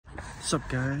What's up,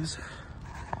 guys?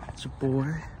 It's your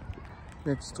boy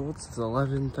next door. It's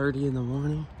 11:30 in the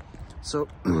morning. So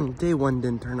day one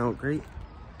didn't turn out great.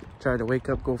 Tried to wake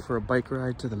up, go for a bike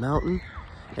ride to the mountain,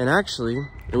 and actually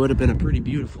it would have been a pretty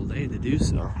beautiful day to do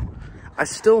so. I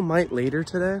still might later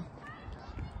today,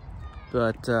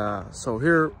 but so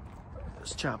here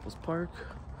is Chapels Park.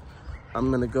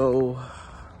 I'm gonna go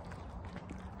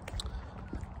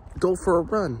for a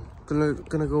run.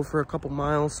 Gonna go for a couple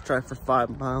miles, try for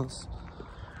 5 miles.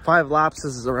 5 laps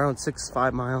is around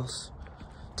 5 miles.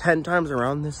 10 times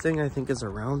around this thing, I think, is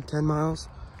around 10 miles.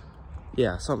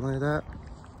 Yeah, something like that.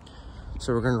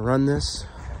 So we're gonna run this.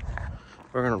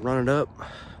 We're gonna run it up.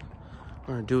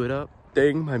 We're gonna do it up.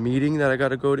 Dang, my meeting that I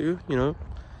gotta go to, you know,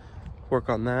 work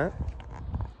on that.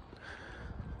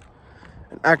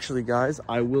 And actually, guys,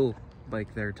 I will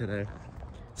bike there today.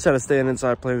 Instead of staying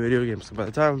inside playing video games. So by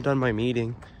the time I'm done my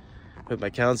meeting with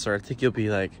my counselor, I think it'll be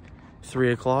like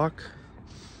 3 o'clock.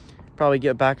 Probably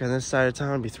get back on this side of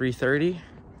town, be 3:30.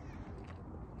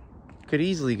 Could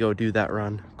easily go do that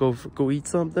run. Go eat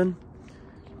something.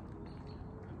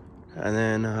 And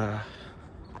then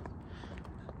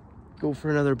go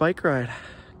for another bike ride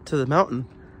to the mountain.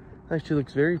 Actually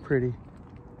looks very pretty.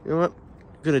 You know what?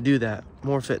 I'm gonna do that.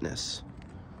 More fitness.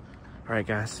 All right,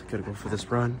 guys, gotta go for this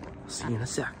run. See you in a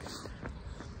sec.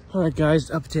 All right,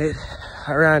 guys, update.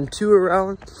 I ran 2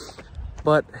 around,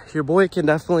 but your boy can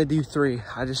definitely do 3.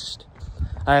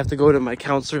 I have to go to my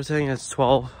counselor thing. It's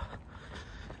 12.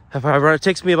 If I run, it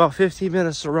takes me about 15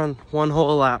 minutes to run 1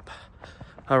 whole lap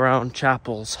around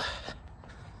Chapels.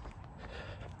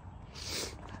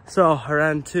 So I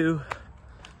ran 2.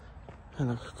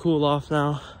 Gonna cool off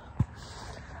now,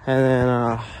 and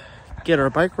then get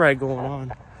our bike ride going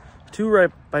on.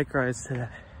 2 bike rides today.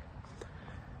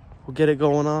 We'll get it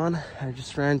going on. I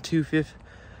just ran 2:50.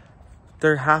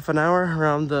 They're half an hour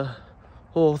around the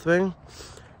whole thing.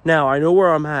 Now I know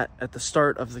where I'm at the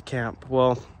start of the camp.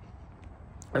 Well,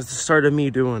 as the start of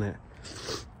me doing it.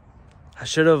 I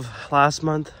should have last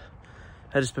month.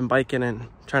 I just been biking and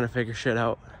trying to figure shit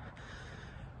out.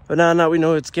 But now we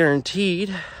know it's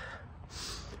guaranteed.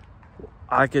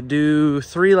 I could do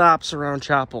 3 laps around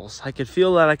Chapels. I could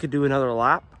feel that I could do another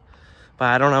lap, but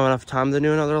I don't have enough time to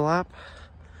do another lap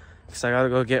because I gotta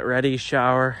go get ready,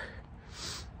 shower,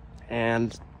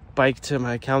 and bike to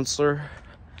my counseling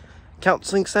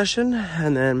session,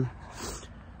 and then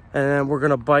we're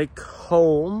gonna bike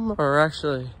home. Or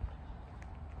actually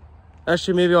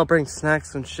maybe I'll bring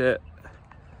snacks and shit,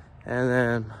 and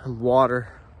then water,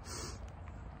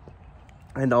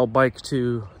 and I'll bike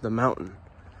to the mountain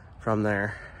from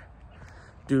there.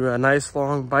 Do a nice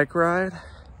long bike ride,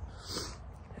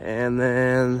 and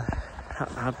then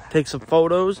I'll take some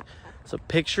photos, some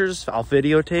pictures. I'll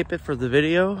videotape it for the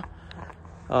video.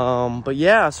 But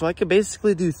yeah, so I could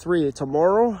basically do 3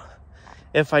 tomorrow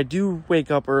if I do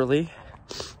wake up early,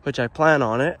 which I plan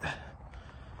on it.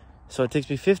 So it takes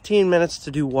me 15 minutes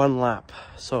to do 1 lap.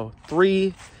 So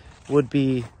 3 would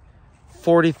be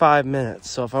 45 minutes.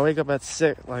 So if I wake up at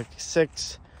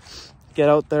 6, get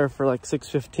out there for like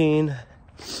 6:15,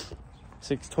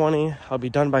 6:20, I'll be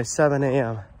done by 7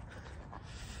 a.m.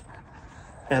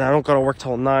 And I don't gotta work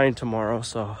till 9 tomorrow,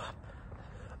 so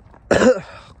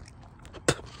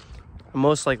I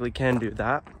most likely can do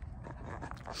that.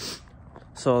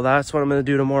 So that's what I'm gonna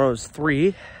do tomorrow, is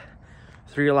 3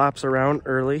 laps around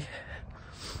early,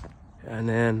 and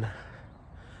then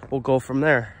we'll go from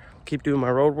there. Keep doing my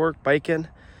road work, biking,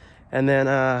 and then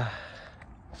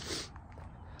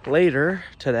later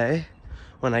today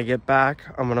when I get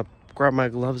back, I'm gonna grab my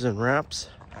gloves and wraps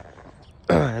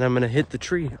and I'm gonna hit the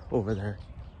tree over there,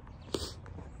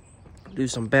 do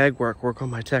some bag work on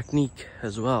my technique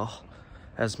as well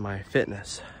as my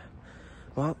fitness.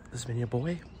 Well, this has been your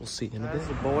boy. We'll see you in a bit. This is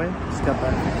your boy. Just got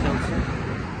back from counseling,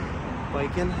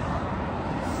 biking.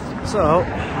 So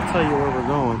I'll tell you where we're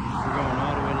going. We're going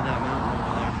all the way to that mountain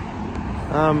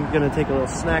over there. I'm gonna take a little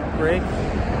snack break.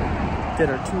 Did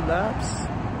our 2 laps.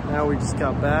 Now we just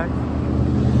got back.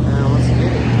 Now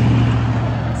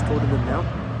let's go to the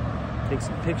mountain. Take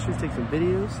some pictures, take some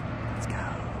videos. Let's go.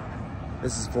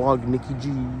 This is vlog Nikki G.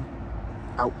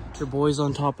 Out. Your boy's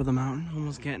on top of the mountain,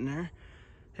 almost getting there.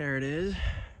 There it is,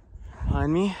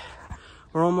 behind me.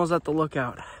 We're almost at the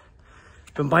lookout.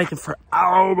 Been biking for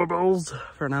hours,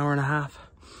 for an hour and a half.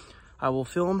 I will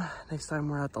film next time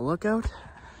we're at the lookout.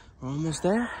 We're almost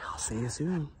there. I'll see you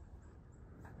soon.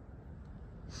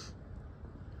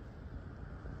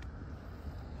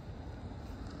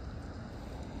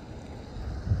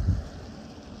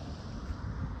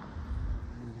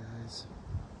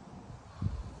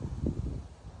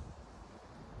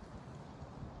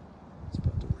 It's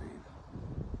about to rain,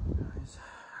 guys.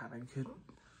 a good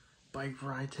bike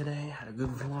ride today. Had a good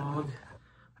vlog.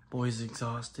 Boy's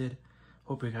exhausted.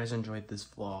 Hope you guys enjoyed this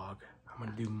vlog. I'm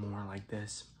gonna do more like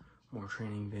this, more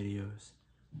training videos.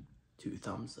 2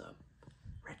 thumbs up.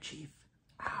 Red Chief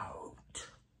out.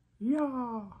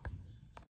 Yeah.